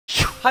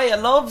Hiya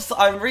loves,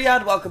 I'm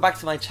Riyadh, welcome back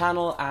to my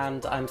channel,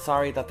 and I'm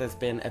sorry that there's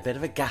been a bit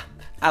of a gap.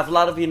 As a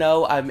lot of you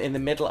know, I'm in the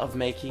middle of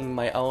making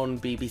my own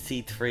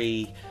BBC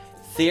Three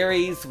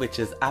series, which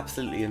is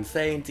absolutely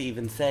insane to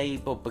even say,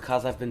 but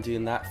because I've been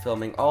doing that,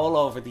 filming all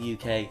over the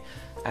UK,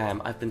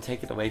 I've been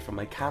taken away from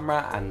my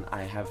camera and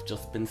I have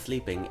just been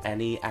sleeping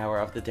any hour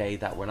of the day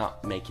that we're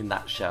not making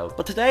that show.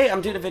 But today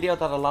I'm doing a video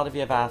that a lot of you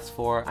have asked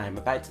for. I'm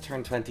about to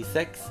turn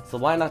 26, so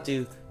why not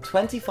do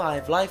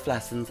 25 life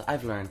lessons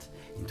I've learned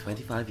in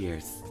 25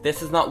 years.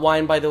 This is not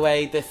wine, by the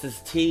way, this is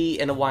tea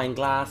in a wine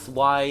glass.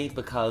 Why?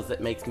 Because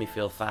it makes me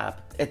feel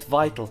fab. It's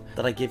vital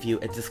that I give you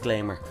a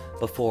disclaimer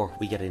before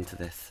we get into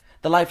this.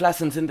 The life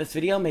lessons in this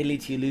video may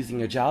lead to you losing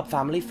your job,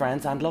 family,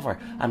 friends and lover.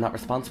 I'm not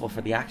responsible for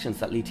the actions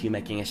that lead to you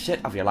making a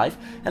shit of your life,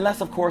 unless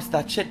of course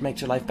that shit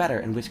makes your life better,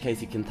 in which case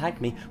you can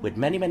thank me with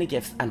many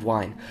gifts and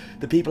wine.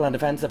 The people and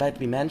events about to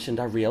be mentioned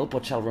are real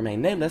but shall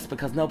remain nameless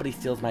because nobody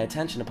steals my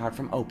attention apart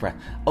from Oprah.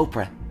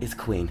 Oprah is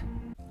queen.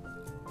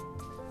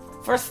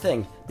 First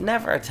thing,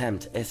 never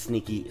attempt a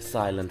sneaky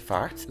silent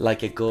fart.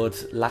 Like a good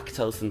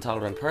lactose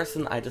intolerant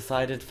person, I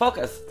decided,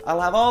 focus,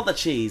 I'll have all the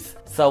cheese.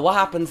 So what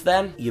happens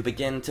then? You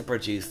begin to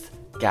produce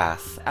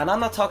gas. And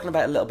I'm not talking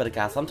about a little bit of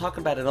gas, I'm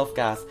talking about enough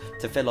gas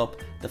to fill up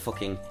the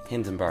fucking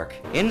Hindenburg.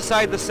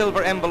 Inside the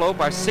silver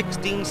envelope are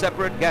 16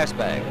 separate gas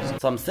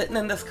bags. So I'm sitting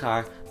in this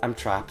car, I'm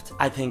trapped.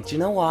 I think, do you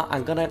know what?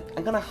 I'm gonna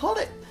hold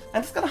it.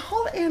 I'm just gonna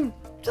hold it in.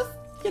 Just,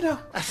 you know.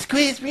 I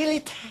squeeze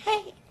really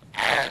tight.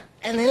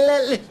 And then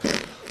let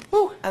it...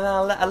 Ooh, and then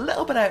I'll let a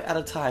little bit out at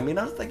a time, you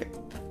know, it's like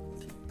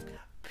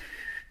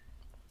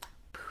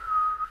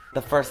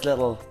the first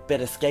little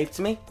bit escaped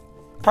me.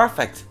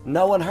 Perfect,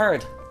 no one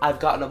heard. I've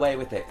gotten away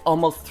with it.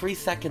 Almost 3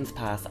 seconds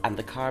pass and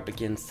the car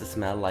begins to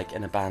smell like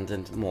an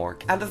abandoned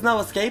morgue. And there's no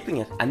escaping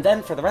it. And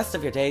then for the rest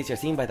of your days you're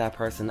seen by that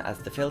person as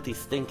the filthy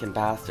stinking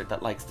bastard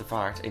that likes to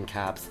fart in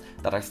cabs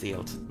that are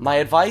sealed. My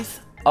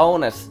advice?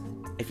 Own it.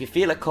 If you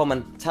feel it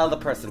coming, tell the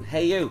person,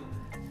 hey you,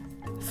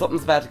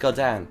 something's about to go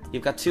down.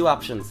 You've got two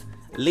options.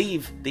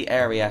 Leave the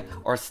area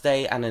or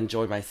stay and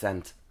enjoy my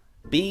scent.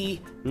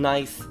 Be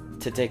nice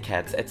to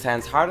dickheads. It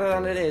sounds harder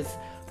than it is,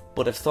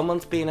 but if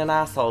someone's being an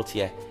asshole to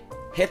you,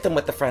 hit them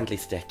with the friendly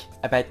stick.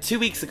 About 2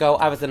 weeks ago,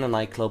 I was in a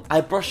nightclub. I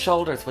brushed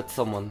shoulders with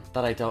someone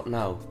that I don't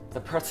know. The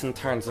person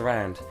turns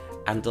around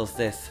and does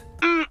this.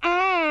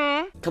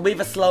 Can we have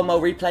a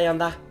slow-mo replay on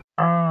that?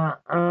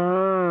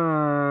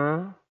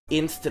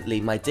 Instantly,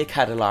 my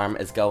dickhead alarm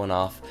is going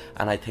off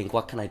and I think,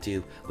 what can I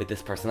do with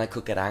this person? I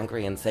could get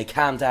angry and say,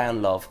 calm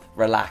down, love,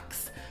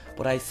 relax.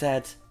 But I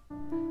said,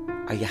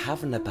 are you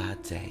having a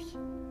bad day?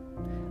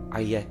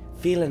 Are you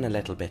feeling a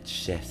little bit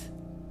shit?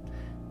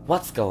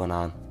 What's going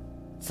on?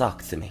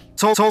 Talk to me.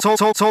 Talk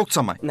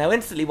to me. Now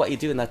instantly what you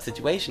do in that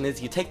situation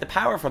is you take the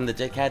power from the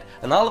dickhead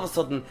and all of a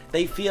sudden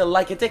they feel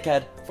like a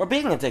dickhead for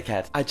being a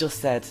dickhead. I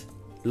just said,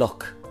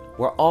 look,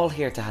 we're all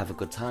here to have a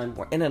good time.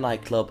 We're in a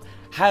nightclub.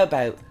 How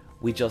about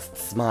we just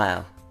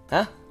smile?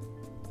 Huh?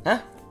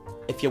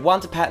 If you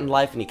want a pet in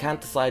life and you can't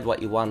decide what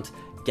you want,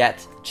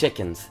 get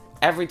chickens.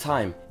 Every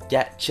time,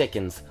 get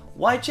chickens.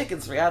 Why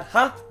chickens, Riyadh?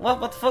 Huh? What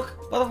the fuck?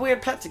 What a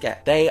weird pet to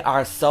get. They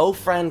are so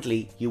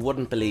friendly, you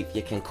wouldn't believe.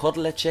 You can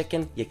cuddle a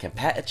chicken, you can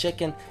pet a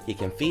chicken, you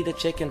can feed a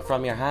chicken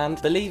from your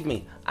hand. Believe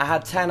me, I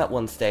had 10 at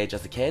one stage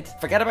as a kid.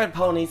 Forget about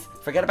ponies,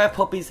 forget about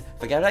puppies,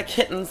 forget about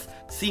kittens,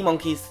 sea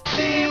monkeys.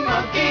 Sea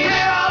monkeys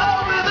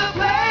all over the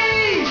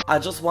place! I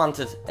just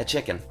wanted a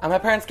chicken, and my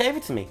parents gave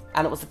it to me,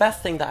 and it was the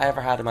best thing that I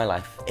ever had in my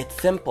life. It's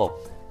simple.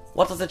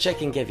 What does a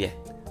chicken give you?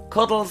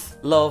 Cuddles,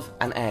 love,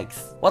 and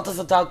eggs. What does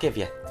a dog give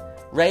you?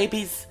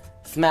 Rabies,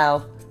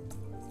 smell,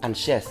 and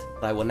shit.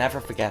 But I will never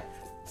forget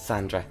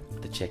Sandra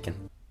the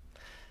chicken.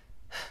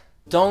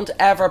 Don't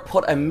ever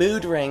put a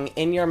mood ring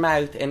in your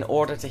mouth in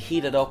order to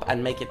heat it up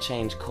and make it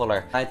change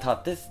colour. I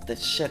thought, this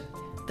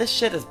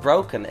shit is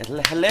broken.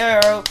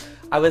 Hello?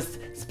 I was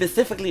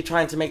specifically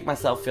trying to make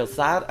myself feel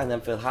sad, and then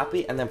feel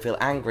happy, and then feel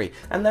angry,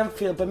 and then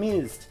feel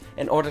bemused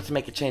in order to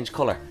make it change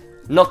colour.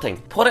 Nothing.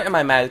 Put it in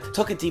my mouth,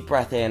 took a deep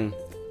breath in,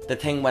 the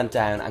thing went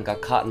down and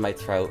got caught in my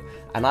throat,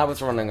 and I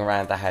was running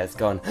around the house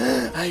going,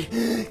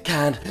 I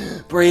can't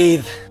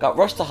breathe. Got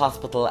rushed to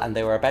hospital and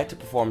they were about to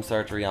perform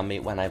surgery on me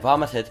when I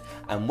vomited,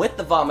 and with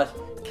the vomit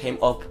came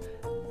up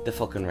the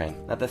fucking ring.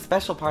 Now the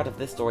special part of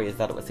this story is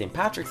that it was St.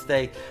 Patrick's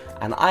Day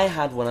and I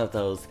had one of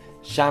those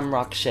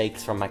shamrock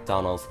shakes from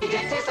McDonald's.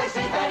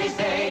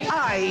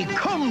 I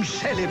come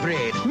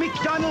celebrate.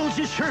 McDonald's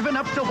is serving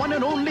up the one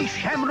and only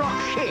shamrock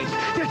shake.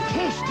 They're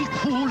tasty,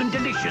 cool and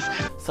delicious.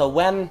 So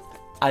when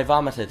I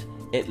vomited,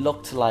 it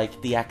looked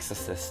like The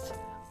Exorcist,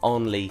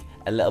 only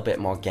a little bit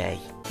more gay.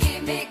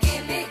 Give me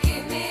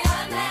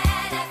all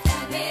night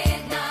after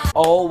midnight.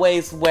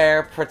 Always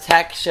wear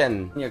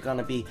protection. You're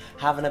gonna be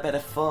having a bit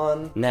of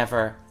fun.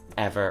 Never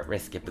ever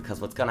risk it, because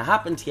what's gonna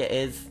happen to you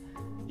is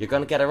you're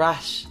gonna get a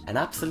rash, an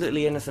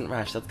absolutely innocent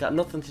rash that's got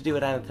nothing to do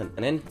with anything,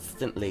 and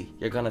instantly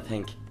you're gonna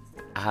think,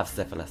 I have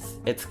syphilis.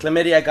 It's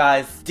chlamydia,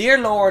 guys. Dear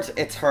Lord,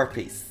 it's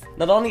herpes.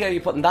 Not only are you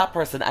putting that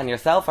person and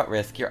yourself at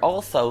risk, you're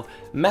also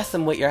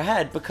messing with your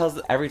head, because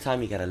every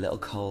time you get a little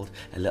cold,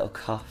 a little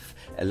cough,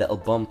 a little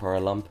bump or a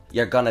lump,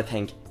 you're gonna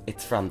think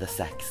it's from the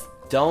sex.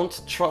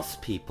 Don't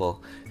trust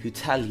people who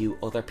tell you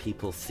other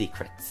people's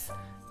secrets.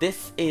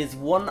 This is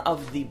one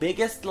of the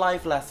biggest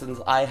life lessons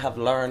I have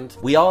learned.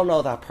 We all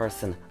know that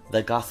person,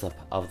 the gossip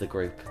of the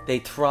group. They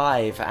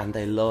thrive and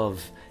they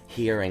love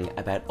hearing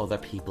about other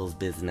people's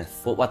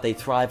business. But what they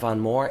thrive on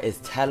more is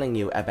telling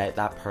you about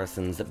that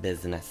person's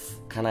business.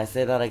 Can I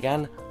say that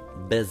again?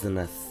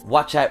 Business.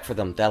 Watch out for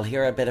them. They'll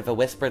hear a bit of a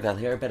whisper, they'll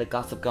hear a bit of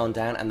gossip going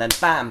down, and then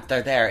bam,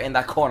 they're there in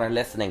that corner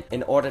listening,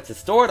 in order to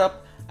store it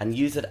up and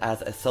use it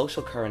as a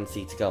social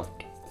currency to go,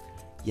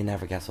 you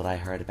never guess what I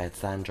heard about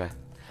Sandra.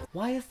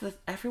 Why is this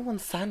everyone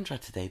Sandra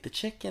today? The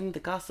chicken, the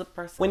gossip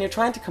person? When you're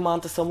trying to come on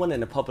to someone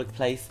in a public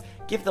place,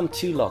 give them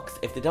 2 looks.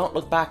 If they don't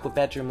look back with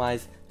bedroom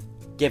eyes,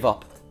 give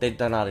up.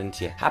 They're not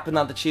into you. Happened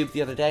on the tube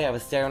the other day. I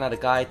was staring at a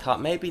guy,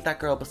 thought maybe that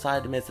girl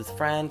beside him is his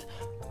friend,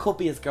 could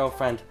be his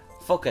girlfriend.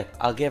 Fuck it,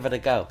 I'll give it a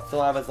go. So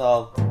I was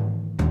all...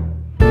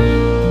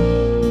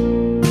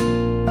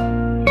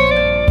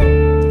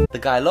 The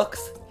guy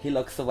looks, he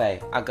looks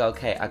away. I go,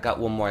 okay, I got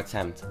one more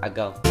attempt. I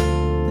go...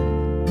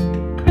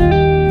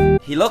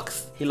 He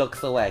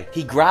looks away.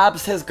 He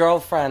grabs his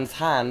girlfriend's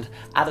hand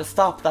at a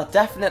stop that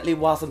definitely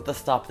wasn't the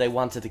stop they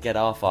wanted to get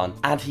off on,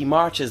 and he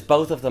marches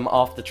both of them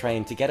off the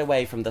train to get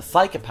away from the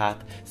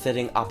psychopath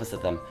sitting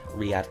opposite them,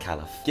 Riyadh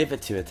Khalaf. Give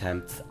it 2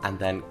 attempts and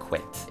then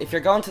quit. If you're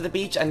going to the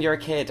beach and you're a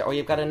kid, or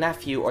you've got a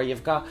nephew, or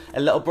you've got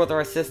a little brother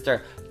or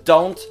sister,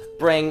 don't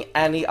bring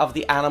any of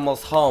the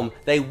animals home.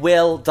 They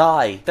will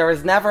die. There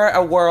is never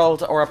a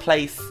world or a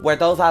place where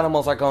those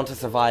animals are going to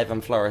survive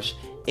and flourish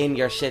in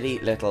your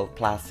shitty little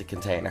plastic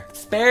container.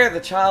 Spare the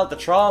child the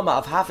trauma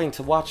of having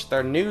to watch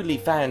their newly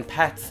found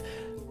pets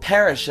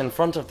perish in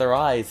front of their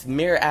eyes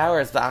mere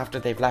hours after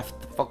they've left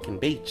the fucking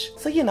beach.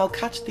 So, you know,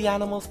 catch the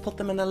animals, put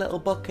them in a little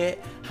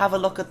bucket, have a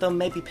look at them,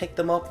 maybe pick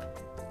them up,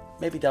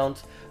 maybe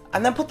don't,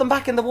 and then put them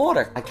back in the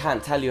water. I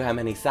can't tell you how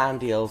many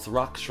sand eels,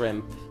 rock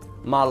shrimp,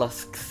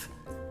 mollusks,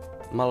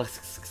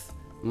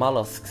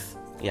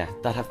 yeah,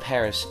 that have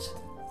perished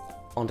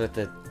under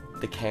the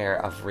care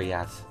of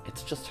Riyadh.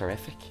 It's just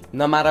horrific.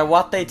 No matter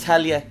what they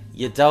tell you,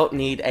 you don't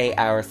need 8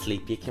 hours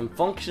sleep. You can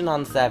function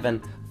on 7,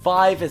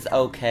 5 is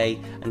okay,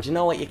 and you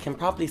know what, you can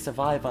probably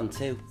survive on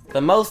 2.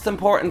 The most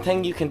important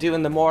thing you can do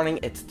in the morning,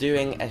 it's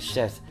doing a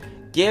shit.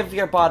 Give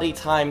your body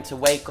time to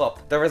wake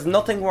up. There is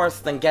nothing worse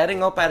than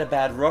getting up out of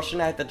bed,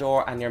 rushing out the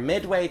door, and you're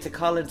midway to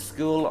college,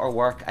 school or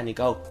work, and you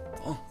go,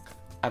 oh,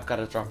 I've got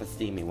to drop a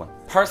steamy one.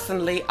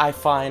 Personally, I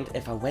find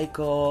if I wake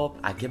up,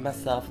 I give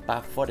myself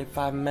about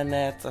 45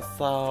 minutes or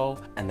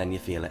so, and then you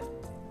feel it.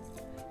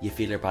 You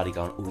feel your body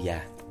going, oh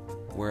yeah,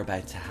 we're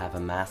about to have a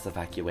mass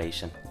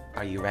evacuation.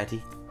 Are you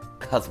ready?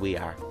 Because we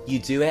are. You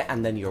do it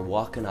and then you're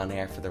walking on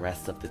air for the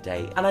rest of the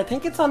day. And I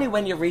think it's only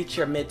when you reach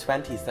your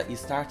mid-20s that you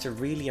start to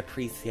really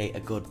appreciate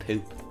a good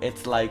poop.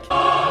 It's like,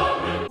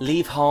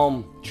 leave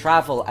home,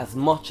 travel as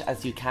much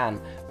as you can.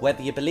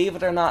 Whether you believe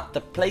it or not,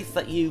 the place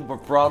that you were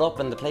brought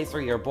up and the place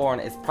where you're born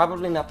is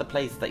probably not the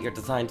place that you're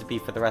designed to be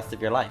for the rest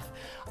of your life.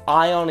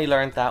 I only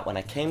learned that when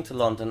I came to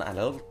London and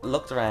I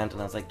looked around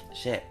and I was like,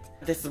 shit,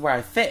 this is where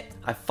I fit.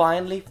 I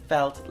finally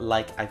felt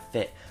like I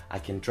fit. I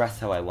can dress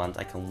how I want,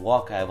 I can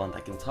walk how I want, I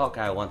can talk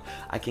how I want,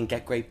 I can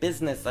get great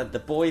business, the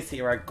boys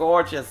here are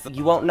gorgeous.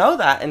 You won't know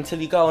that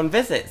until you go and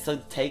visit, so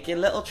take a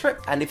little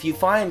trip. And if you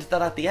find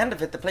that at the end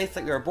of it, the place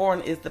that you're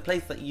born is the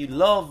place that you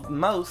love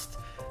most,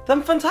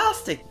 then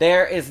fantastic.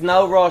 There is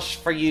no rush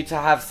for you to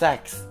have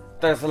sex.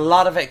 There's a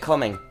lot of it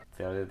coming.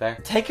 See what I did there?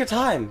 Take your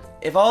time.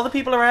 If all the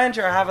people around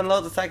you are having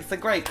loads of sex, then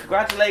great,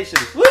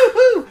 congratulations,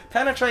 woohoo,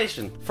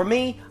 penetration. For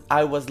me,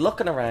 I was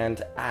looking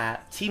around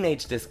at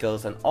teenage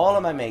discos and all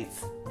of my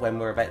mates, when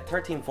we were about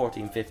 13,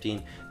 14,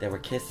 15, they were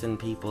kissing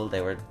people,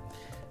 they were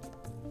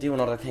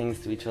doing other things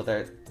to each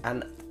other,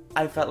 and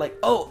I felt like,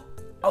 oh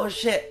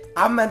shit,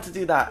 I'm meant to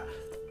do that.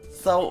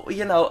 So,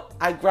 you know,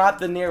 I grabbed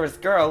the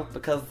nearest girl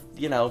because,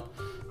 you know,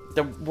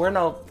 there were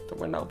no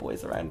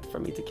boys around for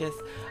me to kiss.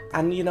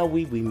 And, you know,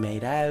 we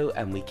made out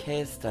and we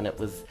kissed and it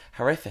was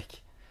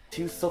horrific.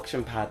 2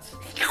 suction pads,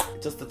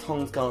 just the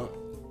tongues going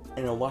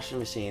in a washing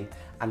machine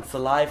and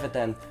saliva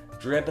then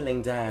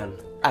dribbling down.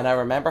 And I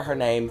remember her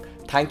name,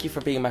 thank you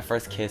for being my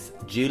first kiss,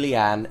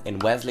 Julianne in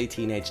Wesley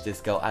Teenage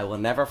Disco. I will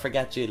never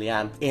forget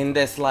Julianne. In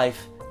this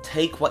life,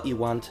 take what you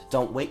want,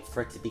 don't wait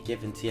for it to be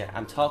given to you.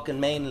 I'm talking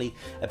mainly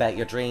about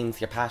your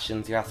dreams, your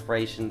passions, your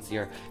aspirations,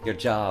 your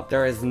job.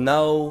 There is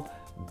no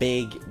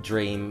big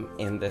dream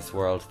in this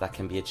world that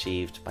can be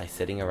achieved by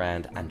sitting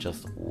around and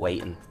just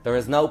waiting. There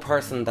is no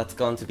person that's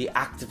going to be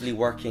actively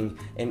working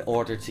in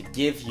order to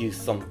give you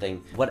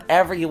something.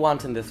 Whatever you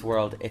want in this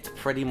world, it's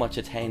pretty much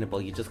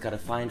attainable. You just got to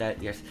find out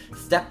your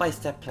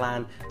step-by-step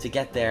plan to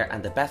get there,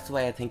 and the best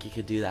way I think you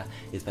could do that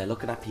is by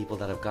looking at people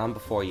that have gone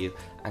before you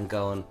and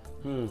going,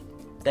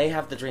 they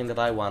have the dream that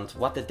I want.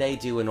 What did they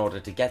do in order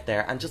to get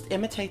there? And just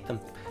imitate them.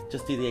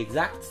 Just do the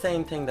exact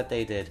same thing that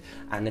they did.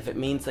 And if it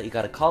means that you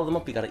got to call them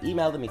up, you got to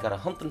email them, you got to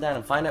hunt them down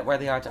and find out where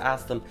they are to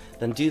ask them,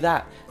 then do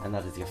that. And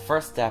that is your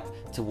first step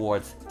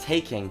towards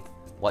taking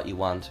what you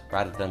want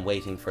rather than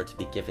waiting for it to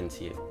be given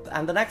to you.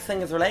 And the next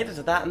thing is related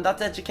to that, and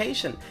that's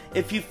education.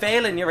 If you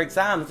fail in your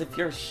exams, if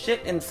you're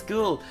shit in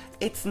school,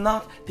 it's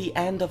not the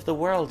end of the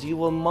world. You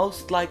will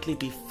most likely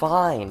be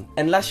fine.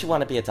 Unless you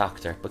want to be a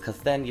doctor, because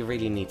then you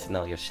really need to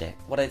know your shit.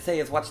 What I'd say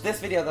is watch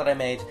this video that I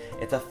made.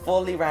 It's a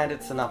fully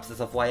rounded synopsis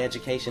of why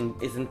education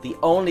isn't the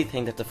only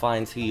thing that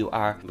defines who you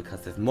are,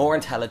 because there's more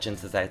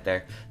intelligences out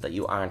there that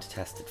you aren't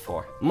tested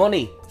for.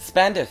 Money,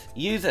 spend it,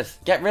 use it,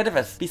 get rid of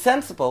it, be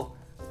sensible.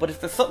 But if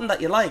there's something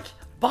that you like,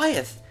 buy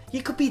it.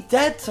 You could be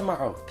dead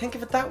tomorrow. Think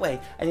of it that way.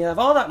 And you have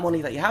all that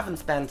money that you haven't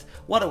spent.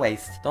 What a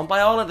waste. Don't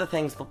buy all of the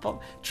things, but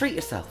treat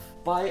yourself.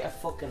 Buy a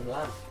fucking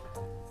lamp.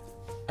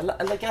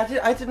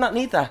 I did not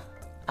need that.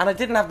 And I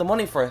didn't have the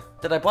money for it.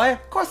 Did I buy it?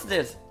 Of course I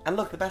did. And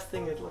look, the best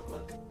thing is,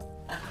 look.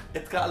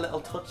 It's got a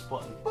little touch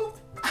button. Boop.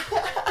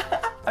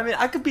 I mean,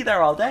 I could be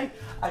there all day.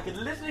 I could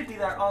literally be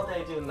there all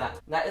day doing that.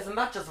 Now, isn't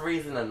that just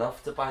reason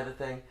enough to buy the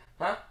thing?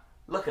 Huh?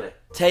 Look at it.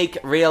 Take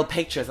real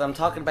pictures. I'm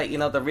talking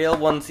about, the real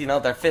ones,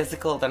 they're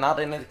physical, they're not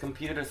in a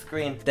computer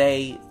screen.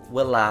 They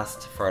will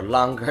last for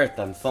longer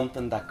than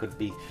something that could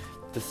be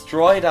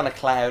destroyed on a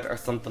cloud or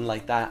something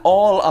like that.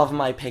 All of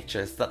my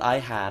pictures that I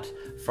had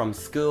from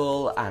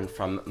school and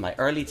from my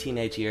early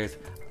teenage years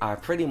are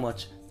pretty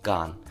much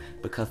gone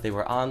because they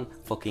were on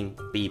fucking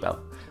Bebo.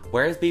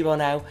 Where is Bebo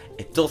now?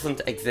 It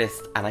doesn't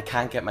exist and I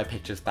can't get my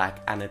pictures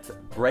back and it's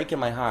breaking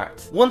my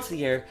heart. Once a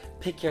year,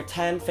 pick your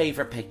 10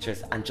 favourite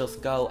pictures and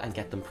just go and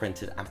get them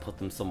printed and put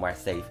them somewhere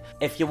safe.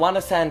 If you want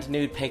to send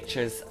nude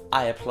pictures,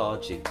 I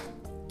applaud you.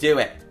 Do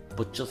it.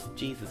 But just,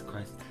 Jesus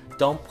Christ,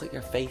 don't put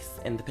your face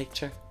in the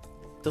picture.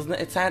 Doesn't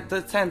it?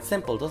 It sounds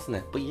simple, doesn't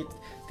it? But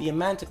the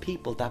amount of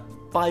people that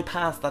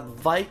bypass that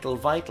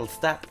vital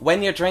step.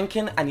 When you're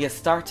drinking and you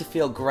start to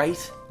feel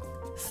great,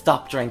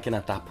 stop drinking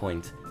at that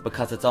point.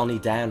 Because it's only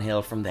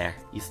downhill from there.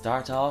 You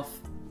start off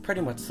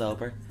pretty much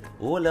sober.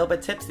 Oh, a little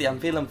bit tipsy. I'm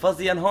feeling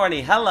fuzzy and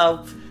horny.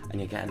 Hello.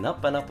 And you're getting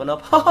up and up and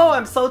up. Oh,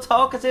 I'm so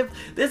talkative.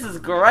 This is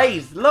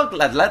great. Look,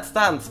 let's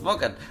dance.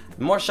 Fuck it.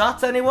 More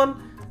shots,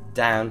 anyone?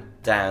 Down,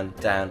 down,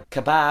 down.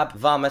 Kebab,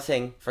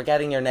 vomiting,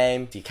 forgetting your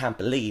name. You can't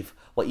believe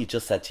what you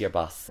just said to your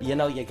boss. You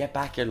get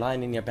back, you're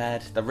lying in your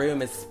bed. The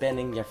room is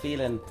spinning. You're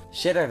feeling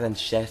shitter than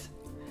shit.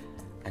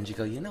 And you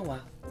go, you know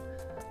what?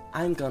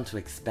 I'm going to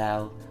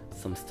expel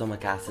some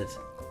stomach acid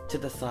to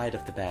the side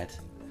of the bed,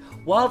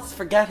 whilst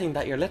forgetting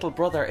that your little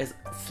brother is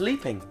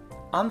sleeping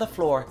on the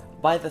floor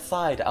by the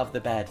side of the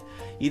bed.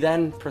 You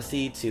then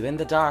proceed to, in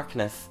the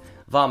darkness,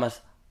 vomit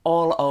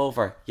all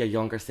over your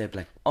younger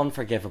sibling.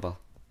 Unforgivable.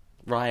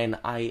 Ryan,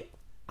 I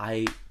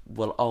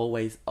will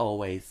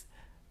always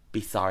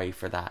be sorry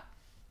for that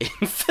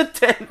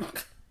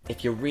incident.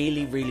 If you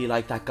really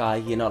like that guy,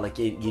 you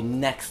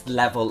next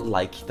level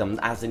like them,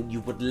 as in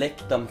you would lick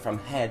them from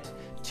head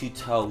to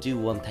toe, do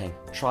one thing.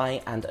 Try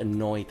and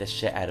annoy the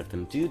shit out of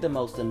them. Do the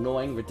most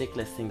annoying,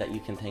 ridiculous thing that you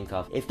can think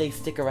of. If they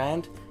stick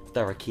around,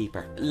 they're a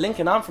keeper.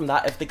 Linking on from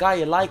that, if the guy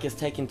you like is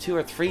taking 2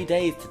 or 3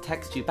 days to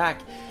text you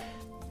back,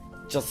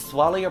 just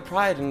swallow your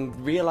pride and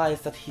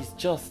realise that he's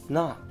just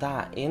not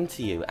that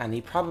into you, and he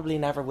probably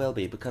never will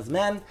be, because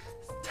men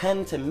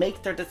tend to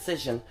make their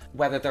decision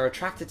whether they're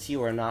attracted to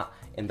you or not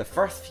in the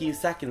first few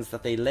seconds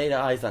that they lay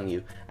their eyes on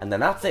you, and then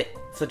that's it.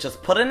 So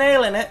just put a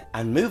nail in it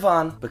and move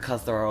on,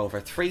 because there are over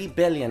 3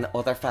 billion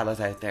other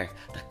fellas out there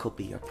that could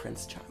be your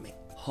Prince Charming.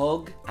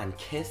 Hug and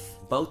kiss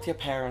both your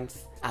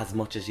parents as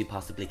much as you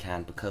possibly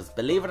can, because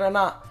believe it or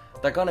not,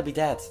 they're gonna be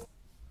dead.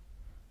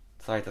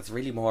 Sorry, that's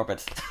really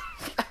morbid.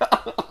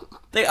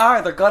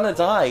 They're gonna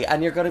die,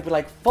 and you're gonna be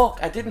like, fuck,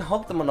 I didn't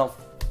hug them enough.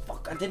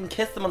 I didn't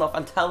kiss them enough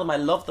and tell them I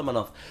love them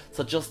enough.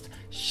 So just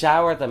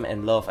shower them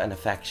in love and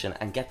affection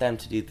and get them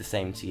to do the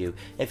same to you.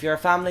 If you're a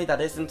family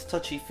that isn't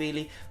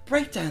touchy-feely,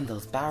 break down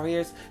those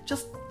barriers.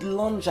 Just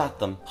lunge at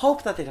them.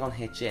 Hope that they don't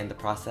hit you in the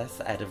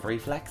process out of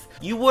reflex.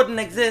 You wouldn't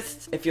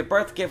exist if your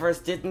birth givers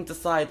didn't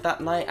decide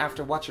that night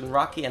after watching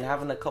Rocky and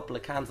having a couple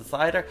of cans of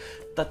cider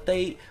that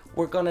they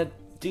were gonna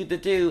do the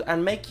do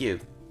and make you.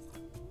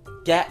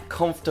 Get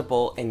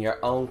comfortable in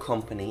your own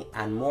company,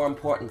 and more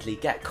importantly,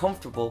 get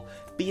comfortable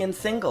being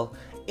single.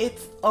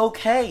 It's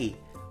okay.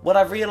 What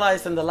I've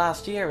realised in the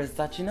last year is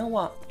that, you know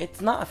what?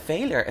 It's not a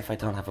failure if I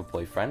don't have a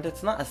boyfriend.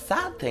 It's not a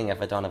sad thing if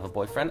I don't have a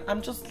boyfriend.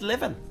 I'm just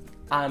living.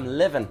 I'm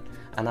living,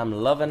 and I'm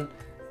loving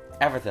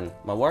everything.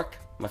 My work,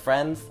 my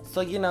friends.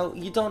 So, you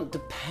don't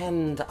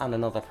depend on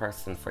another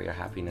person for your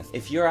happiness.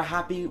 If you're a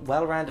happy,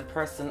 well-rounded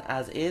person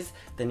as is,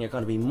 then you're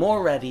going to be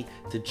more ready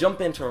to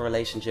jump into a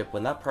relationship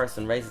when that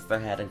person raises their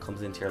head and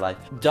comes into your life.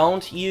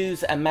 Don't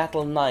use a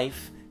metal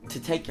knife to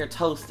take your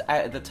toast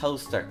out of the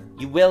toaster.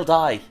 You will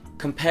die.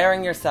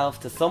 Comparing yourself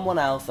to someone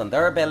else and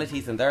their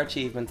abilities and their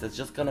achievements is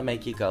just going to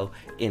make you go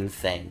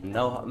insane.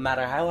 No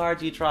matter how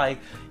hard you try,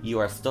 you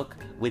are stuck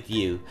with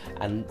you.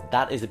 And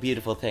that is a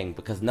beautiful thing,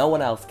 because no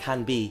one else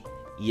can be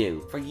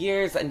you. For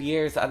years and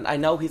years, and I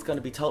know he's going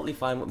to be totally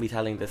fine with me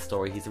telling this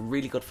story. He's a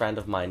really good friend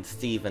of mine,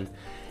 Stephen.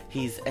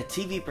 He's a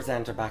TV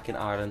presenter back in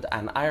Ireland,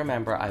 and I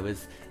remember I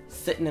was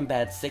sitting in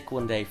bed sick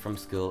one day from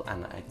school,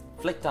 and I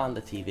flicked on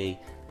the TV,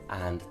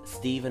 and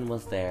Stephen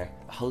was there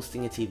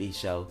hosting a TV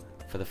show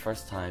for the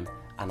first time,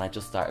 and I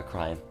just started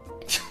crying.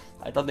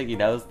 I don't think he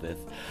knows this.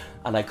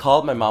 And I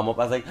called my mom up.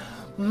 I was like,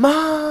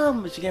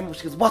 Mom! She came up,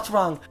 she goes, what's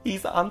wrong?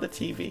 He's on the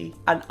TV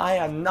and I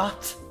am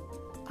not.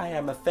 I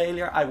am a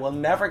failure. I will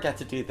never get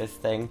to do this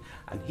thing.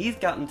 And he's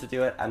gotten to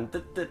do it. And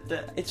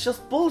it's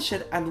just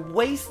bullshit and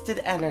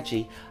wasted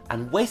energy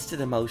and wasted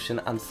emotion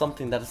on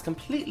something that is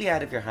completely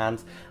out of your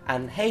hands.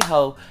 And hey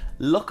ho,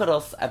 look at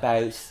us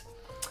about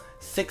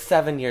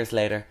 6-7 years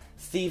later.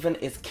 Stephen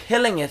is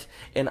killing it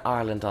in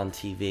Ireland on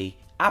TV.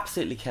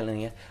 Absolutely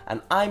killing it,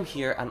 and I'm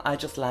here and I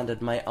just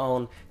landed my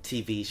own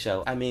TV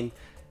show. I mean,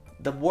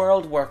 the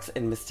world works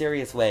in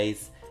mysterious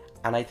ways,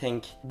 and I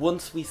think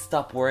once we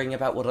stop worrying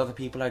about what other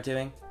people are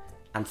doing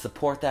and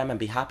support them and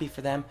be happy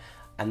for them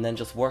and then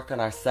just work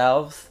on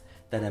ourselves,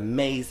 then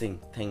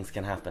amazing things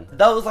can happen.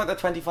 Those are the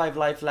 25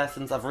 life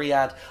lessons of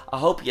Riyadh. I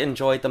hope you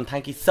enjoyed them.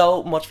 Thank you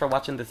so much for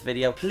watching this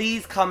video.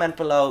 Please comment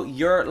below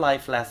your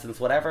life lessons,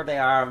 whatever they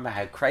are,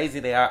 how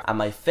crazy they are. And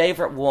my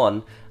favourite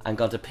one, I'm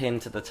going to pin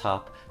to the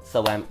top.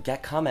 So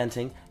get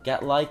commenting,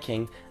 get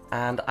liking,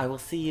 and I will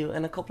see you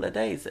in a couple of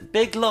days.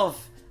 Big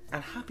love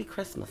and happy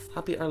Christmas.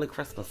 Happy early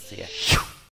Christmas to you.